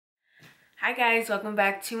Hi guys, welcome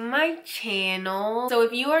back to my channel. So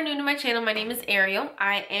if you are new to my channel, my name is Ariel.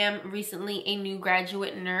 I am recently a new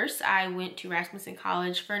graduate nurse. I went to Rasmussen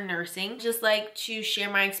College for nursing. Just like to share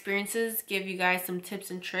my experiences, give you guys some tips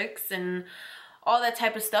and tricks and all that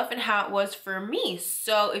type of stuff and how it was for me.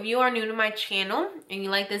 So if you are new to my channel and you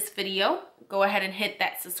like this video, go ahead and hit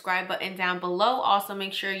that subscribe button down below. Also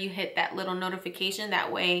make sure you hit that little notification.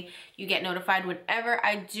 That way you get notified whenever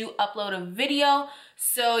I do upload a video.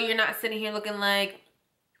 So you're not sitting here looking like,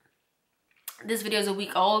 this video is a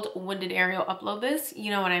week old. When did Ariel upload this? You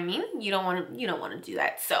know what I mean? You don't want to do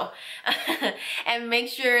that. So and make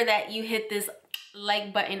sure that you hit this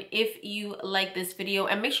like button if you like this video,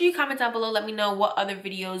 and make sure you comment down below. Let me know what other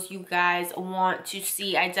videos you guys want to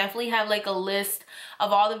see. I definitely have like a list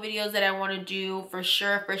of all the videos that I want to do for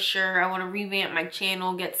sure. I want to revamp my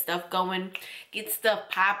channel, get stuff going, get stuff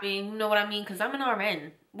popping, you know what I mean, because I'm an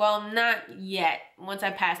RN. Well, not yet. Once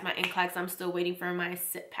I pass my NCLEX, I'm still waiting for my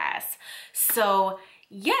sit pass. So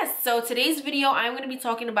yes, so today's video I'm going to be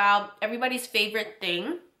talking about everybody's favorite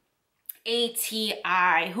thing,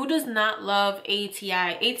 ATI. Who does not love ATI?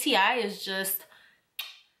 ATI is just,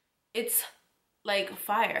 it's like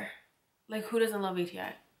fire. Like, who doesn't love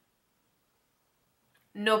ATI?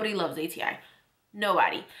 Nobody loves ATI.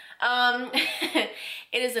 Nobody. It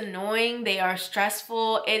is annoying. They are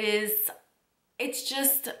stressful. It's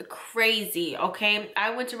just crazy, okay?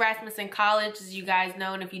 I went to Rasmussen College, as you guys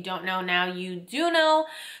know, and if you don't know now, you do know.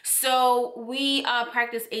 So we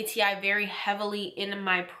practice ATI very heavily in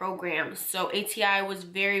my program. So ATI was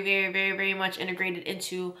very much integrated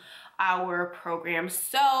into our program.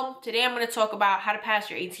 So today I'm going to talk about how to pass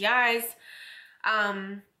your ATIs,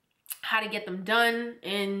 how to get them done,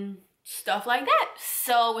 and stuff like that.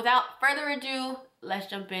 So without further ado, let's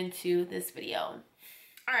jump into this video.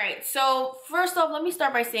 Alright, so first off, let me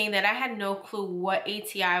start by saying that I had no clue what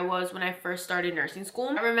ATI was when I first started nursing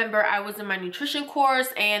school. I remember I was in my nutrition course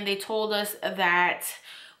and they told us that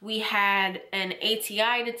we had an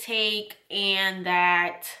ATI to take and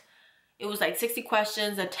that it was like 60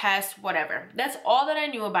 questions, a test, whatever. That's all that I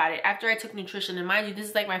knew about it after I took nutrition. And mind you, this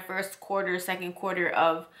is like my first quarter, second quarter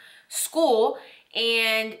of school.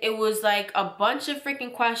 And it was like a bunch of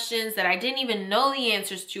freaking questions that I didn't even know the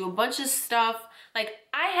answers to, a bunch of stuff. Like,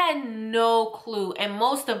 I had no clue, and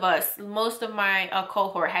most of my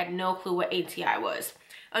cohort had no clue what ATI was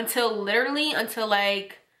until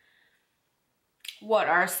like, what,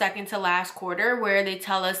 our second to last quarter, where they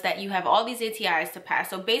tell us that you have all these ATIs to pass.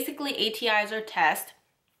 So basically, ATIs are tests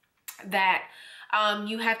that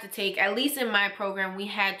you have to take. At least in my program, we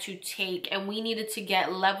had to take, and we needed to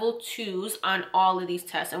get level 2s on all of these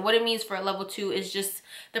tests. And what it means for a level 2 is just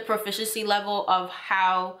the proficiency level of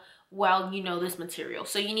how well you know this material.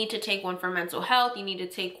 So you need to take one for mental health, you need to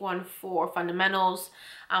take one for fundamentals,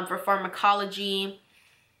 for pharmacology,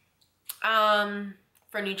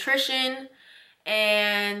 for nutrition,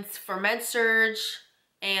 and for med surg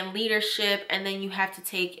and leadership, and then you have to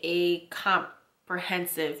take a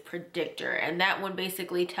comprehensive predictor, and that one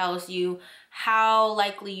basically tells you how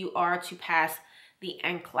likely you are to pass the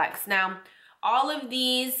NCLEX. Now, all of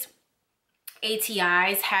these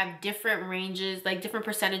ATIs have different ranges, like different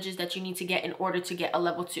percentages that you need to get in order to get a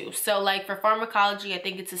level 2. So like for pharmacology, I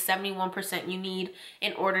think it's a 71% you need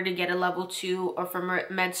in order to get a level 2, or for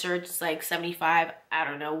med surg it's like 75, I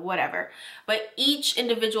don't know, whatever. But each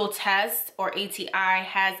individual test or ATI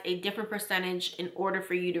has a different percentage in order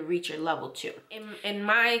for you to reach your level 2. In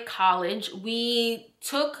my college, they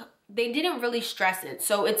didn't really stress it.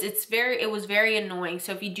 So it was very annoying.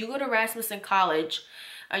 So if you do go to Rasmussen College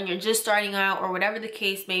and you're just starting out or whatever the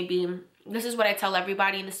case may be, this is what I tell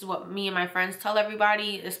everybody, and this is what me and my friends tell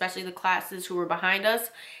everybody, especially the classes who were behind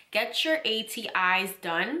us. Get your ATIs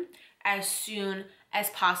done as soon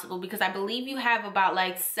as possible, because I believe you have about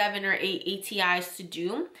like 7 or 8 ATIs to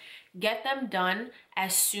do. Get them done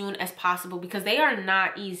as soon as possible, because they are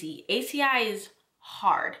not easy. ATI is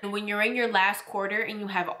hard. And when you're in your last quarter and you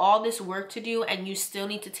have all this work to do and you still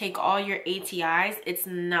need to take all your ATIs, it's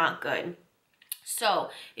not good. So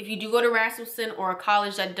if you do go to Rasmussen or a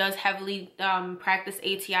college that does heavily practice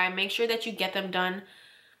ATI, make sure that you get them done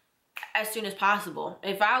as soon as possible.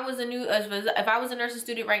 If I was a nursing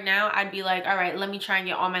student right now, I'd be like, all right, let me try and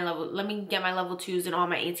get my level 2s and all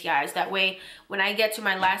my ATIs. That way, when I get to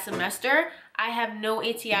my last semester, I have no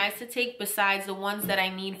ATIs to take besides the ones that I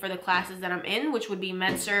need for the classes that I'm in, which would be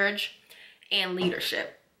med surg and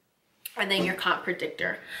leadership, and then your comp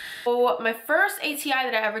predictor. So my first ATI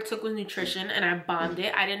that I ever took was nutrition, and I bombed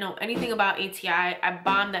it. I didn't know anything about ATI. I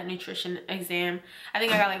bombed that nutrition exam. I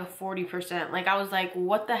think I got like a 40%. Like, I was like,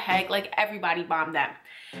 what the heck? Like, everybody bombed that.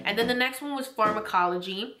 And then the next one was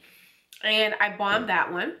pharmacology. And I bombed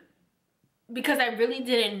that one because I really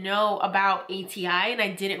didn't know about ATI and I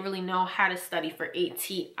didn't really know how to study for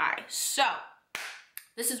ATI. So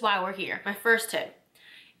this is why we're here. My first tip.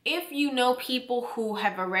 If you know people who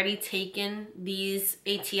have already taken these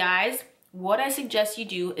ATIs, what I suggest you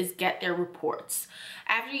do is get their reports.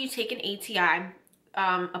 After you take an ATI,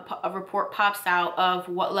 a report pops out of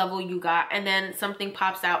what level you got, and then something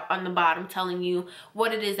pops out on the bottom telling you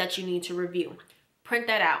what it is that you need to review. Print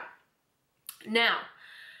that out. Now,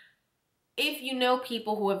 if you know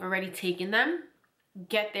people who have already taken them,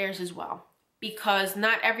 get theirs as well. Because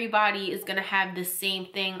not everybody is going to have the same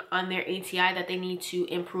thing on their ATI that they need to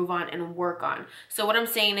improve on and work on. So what I'm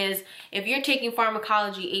saying is, if you're taking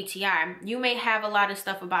pharmacology ATI, you may have a lot of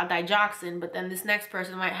stuff about digoxin, but then this next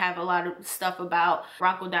person might have a lot of stuff about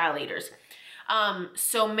bronchodilators.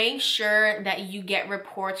 So make sure that you get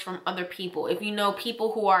reports from other people. If you know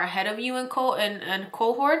people who are ahead of you in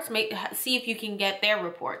cohorts, see if you can get their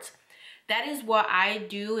reports. That is what I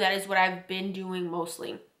do. That is what I've been doing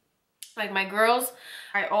mostly. Like my girls,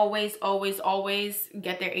 I always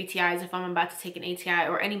get their ATIs if I'm about to take an ATI,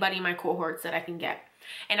 or anybody in my cohorts that I can get.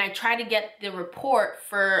 And I try to get the report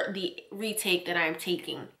for the retake that I'm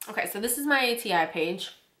taking. Okay, so this is my ATI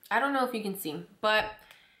page. I don't know if you can see, but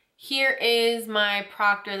here is my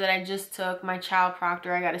proctor that I just took, my child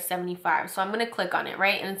proctor. I got a 75. So I'm going to click on it,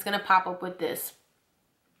 right? And it's going to pop up with this.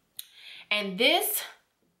 And this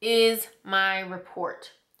is my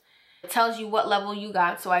report. It tells you what level you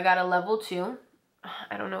got. So I got a level 2.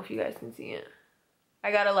 I don't know if you guys can see it.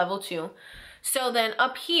 I got a level 2. So then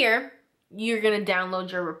up here, you're going to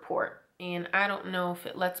download your report. And I don't know if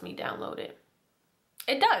it lets me download it.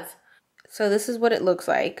 It does. So this is what it looks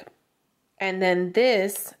like. And then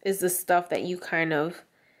this is the stuff that you kind of,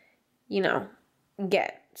 you know,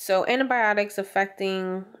 get. So antibiotics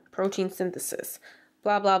affecting protein synthesis.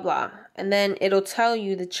 Blah, blah, blah. And then it'll tell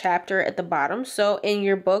you the chapter at the bottom. So in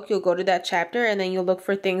your book, you'll go to that chapter and then you'll look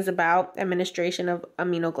for things about administration of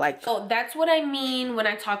aminoglycosides. So that's what I mean when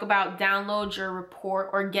I talk about download your report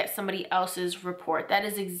or get somebody else's report. That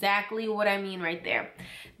is exactly what I mean right there.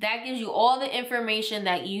 That gives you all the information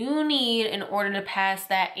that you need in order to pass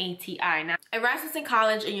that ATI. Now, at Rasmussen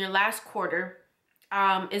College in your last quarter,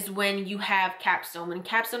 is when you have capstone. And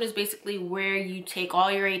capstone is basically where you take all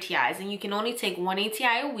your ATIs, and you can only take one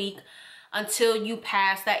ATI a week until you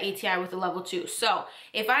pass that ATI with a level 2. So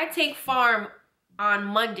if I take pharm on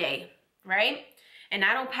Monday, right, and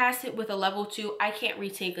I don't pass it with a level 2, I can't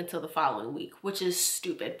retake until the following week, which is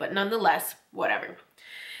stupid, but nonetheless, whatever.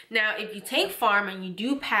 Now, if you take pharm and you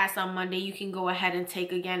do pass on Monday, you can go ahead and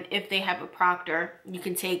take again. If they have a proctor, you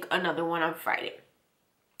can take another one on Friday.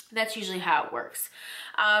 That's usually how it works.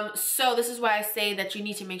 So this is why I say that you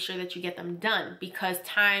need to make sure that you get them done, because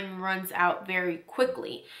time runs out very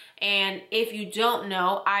quickly. And if you don't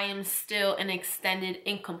know, I am still an extended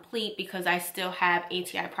incomplete because I still have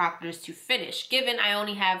ATI proctors to finish. Given I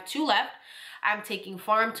only have 2 left, I'm taking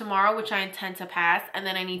pharm tomorrow, which I intend to pass, and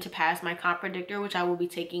then I need to pass my comp predictor, which I will be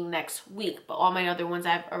taking next week, but all my other ones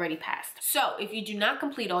I've already passed. So if you do not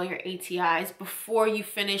complete all your ATIs before you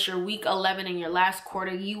finish your week 11 in your last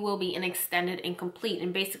quarter, you will be an extended incomplete.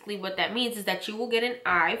 And basically what that means is that you will get an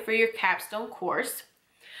I for your capstone course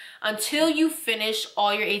until you finish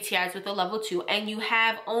all your ATIs with a level 2, and you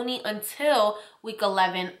have only until week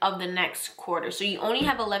 11 of the next quarter. So you only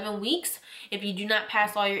have 11 weeks. If you do not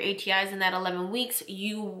pass all your ATIs in that 11 weeks,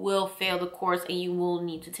 you will fail the course and you will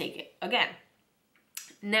need to take it again.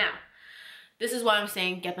 Now, this is why I'm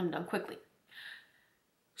saying get them done quickly.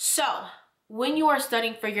 So when you are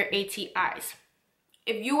studying for your ATIs,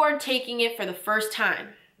 if you are taking it for the first time,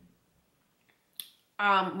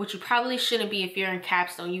 which you probably shouldn't be if you're in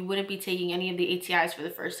capstone, you wouldn't be taking any of the ATIs for the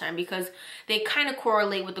first time because they kind of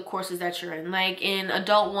correlate with the courses that you're in. Like in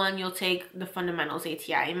adult 1, you'll take the fundamentals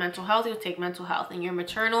ATI. In mental health, you'll take mental health. In your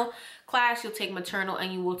maternal class, you'll take maternal,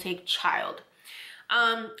 and you will take child.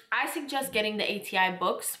 I suggest getting the ATI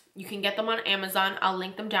books. You can get them on Amazon. I'll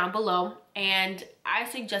link them down below, and I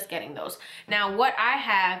suggest getting those. Now, what I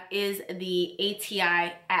have is the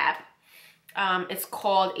ATI app. It's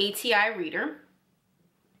called ATI Reader.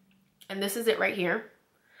 And this is it right here.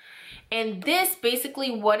 And this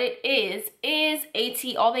basically what it is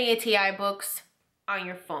all the ATI books on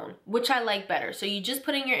your phone, which I like better. So you just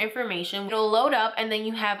put in your information, it'll load up, and then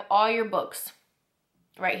you have all your books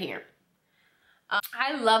right here.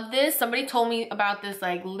 I love this. Somebody told me about this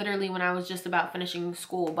like literally when I was just about finishing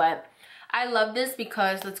school, but I love this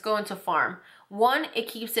because let's go into pharm. 1, it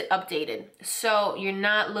keeps it updated. So you're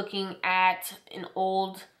not looking at an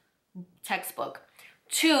old textbook.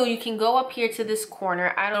 2, you can go up here to this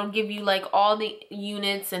corner. It'll give you like all the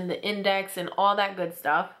units and the index and all that good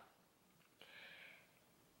stuff.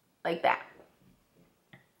 Like that.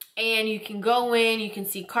 And you can go in, you can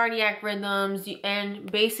see cardiac rhythms,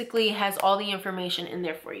 and basically it has all the information in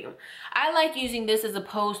there for you. I like using this as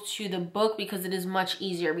opposed to the book because it is much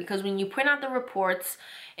easier, because when you print out the reports,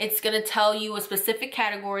 it's going to tell you a specific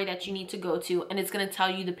category that you need to go to, and it's going to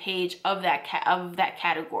tell you the page of that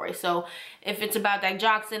category. So if it's about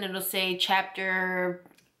digoxin, it'll say chapter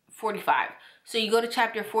 45. So you go to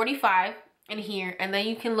chapter 45 in here, and then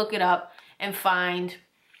you can look it up and find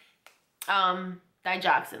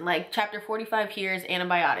digoxin. Like chapter 45 here is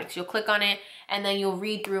antibiotics. You'll click on it and then you'll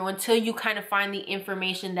read through until you kind of find the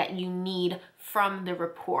information that you need from the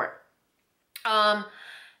report.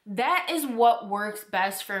 That is what works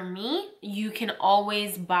best for me. You can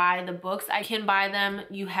always buy the books. I can buy them.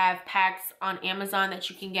 You have packs on Amazon that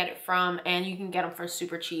you can get it from, and you can get them for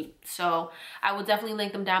super cheap. So I will definitely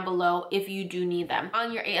link them down below if you do need them.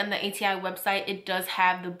 On the ATI website, it does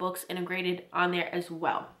have the books integrated on there as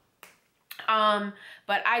well.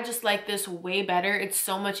 But I just like this way better. It's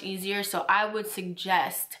so much easier. So I would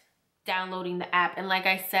suggest downloading the app. And like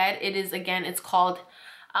I said, it is, again, it's called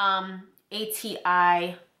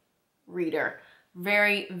ATI Reader.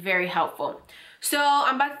 Very, very helpful. So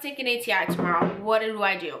I'm about to take an ATI tomorrow. What do?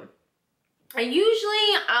 I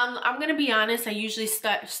usually, I'm going to be honest, I usually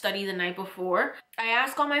study the night before. I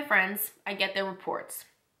ask all my friends, I get their reports.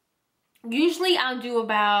 Usually I'll do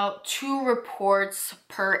about 2 reports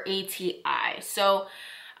per ATI. So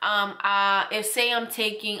if say I'm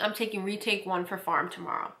taking retake 1 for pharm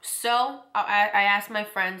tomorrow. So I asked my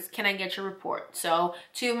friends, can I get your report? So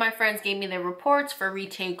 2 of my friends gave me their reports for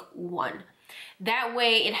retake 1. That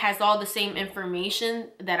way it has all the same information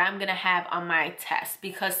that I'm gonna have on my test,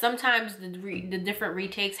 because sometimes the different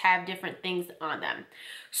retakes have different things on them.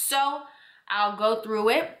 So I'll go through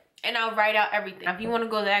it and I'll write out everything. If you want to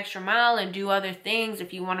go the extra mile and do other things,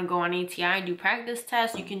 if you want to go on ATI and do practice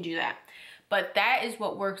tests, you can do that. But that is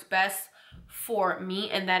what works best for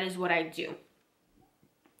me, and that is what I do.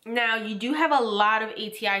 Now, you do have a lot of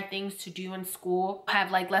ATI things to do in school.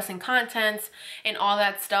 Have like lesson contents and all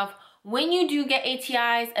that stuff. When you do get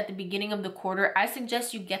ATIs at the beginning of the quarter, I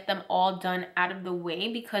suggest you get them all done out of the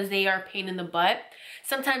way, because they are a pain in the butt.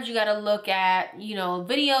 Sometimes you gotta look at, you know,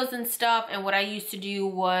 videos and stuff. And what I used to do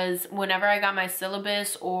was, whenever I got my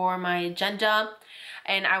syllabus or my agenda,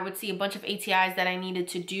 and I would see a bunch of ATIs that I needed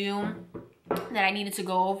to do, that I needed to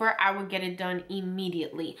go over, I would get it done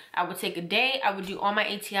immediately. I would take a day, I would do all my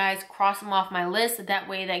ATIs, cross them off my list. That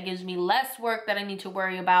way that gives me less work that I need to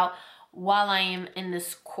worry about while I am in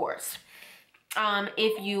this course.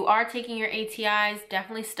 If you are taking your ATIs,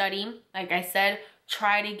 definitely study. Like I said,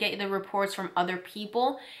 try to get the reports from other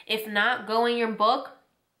people. If not, go in your book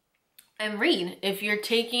and read. If you're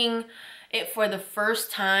taking it for the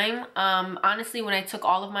first time, honestly, when I took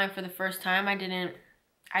all of mine for the first time, I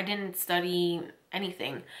didn't study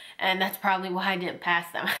anything, and that's probably why I didn't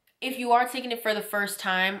pass them. If you are taking it for the first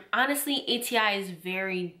time, honestly, ATI is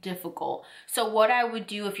very difficult. So what I would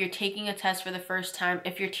do if you're taking a test for the first time,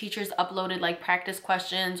 if your teacher's uploaded like practice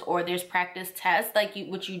questions or there's practice tests, like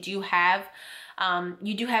which you do have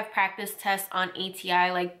practice tests on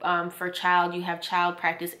ATI, like for child, you have child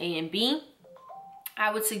practice A and B.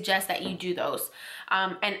 I would suggest that you do those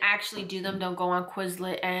and actually do them. Don't go on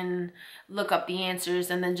Quizlet and look up the answers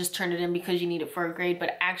and then just turn it in because you need it for a grade,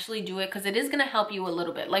 but actually do it, because it is going to help you a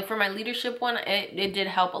little bit. Like for my leadership one, it did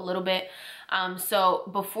help a little bit. So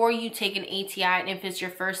before you take an ATI, and if it's your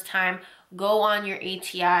first time, go on your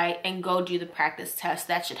ATI and go do the practice test.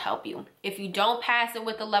 That should help you. If you don't pass it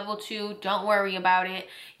with the level 2, don't worry about it.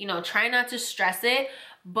 You know, try not to stress it,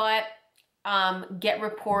 but get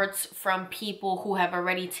reports from people who have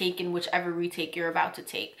already taken whichever retake you're about to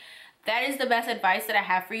take. That is the best advice that I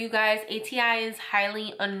have for you guys. ATI is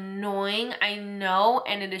highly annoying, I know,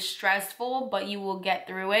 and it is stressful, but you will get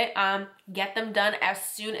through it. Get them done as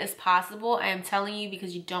soon as possible. I am telling you,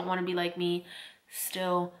 because you don't want to be like me,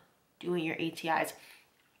 still doing your ATIs.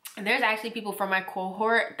 And there's actually people from my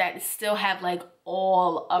cohort that still have like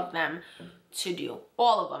all of them to do,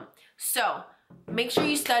 all of them. So make sure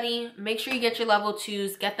you study, make sure you get your level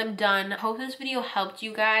 2s, get them done. I hope this video helped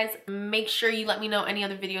you guys. Make sure you let me know any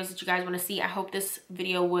other videos that you guys want to see. I hope this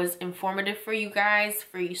video was informative for you guys,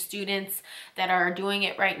 for you students that are doing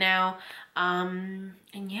it right now. And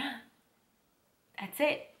yeah, that's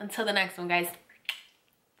it. Until the next one, guys.